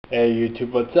Hey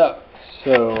YouTube, what's up?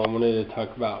 So I wanted to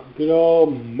talk about good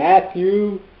old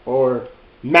Matthew or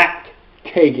Matt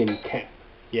Tegenkamp.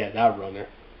 Yeah, that runner.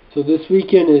 So this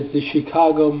weekend is the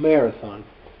Chicago Marathon.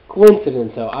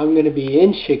 Coincidence though, I'm going to be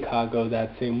in Chicago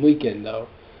that same weekend though.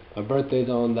 My birthday's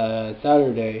on the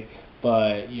Saturday,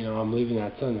 but I'm leaving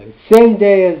that Sunday. Same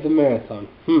day as the marathon.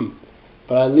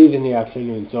 But I leave in the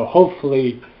afternoon, so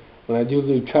hopefully when I do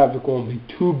leave, traffic won't be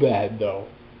too bad though.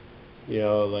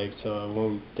 So I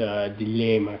won't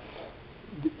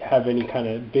have any kind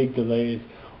of big delays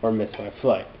or miss my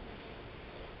flight.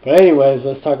 But anyways,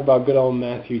 let's talk about good old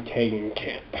Matthew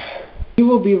Tegenkamp. He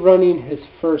will be running his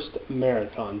first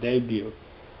marathon debut.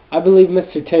 I believe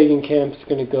Mr. Tegenkamp is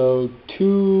going to go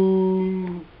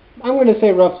I'm going to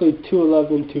say roughly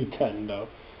 2:11, 2:10 though.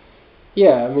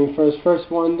 Yeah, I mean for his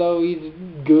first one though, he's a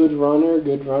good runner.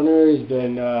 He's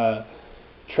been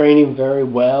training very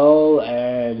well,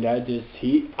 and I could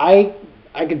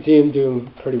see him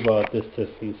doing pretty well at this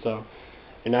distance. So,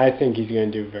 and I think he's going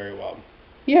to do very well.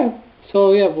 Yeah.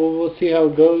 So yeah, we'll see how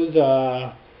it goes.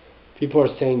 People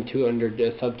are saying 200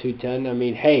 sub 2:10. I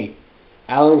mean, hey,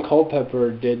 Alan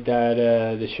Culpepper did that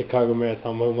the Chicago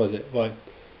Marathon. When was it? What,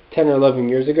 10 or 11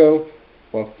 years ago?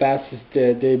 Well, fastest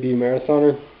debut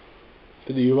marathoner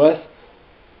for the U.S.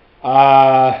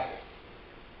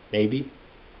 Maybe.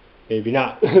 Maybe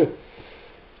not.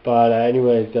 But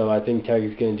anyways, though, I think Teg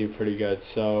is going to do pretty good.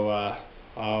 So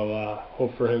I'll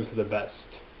hope for him for the best.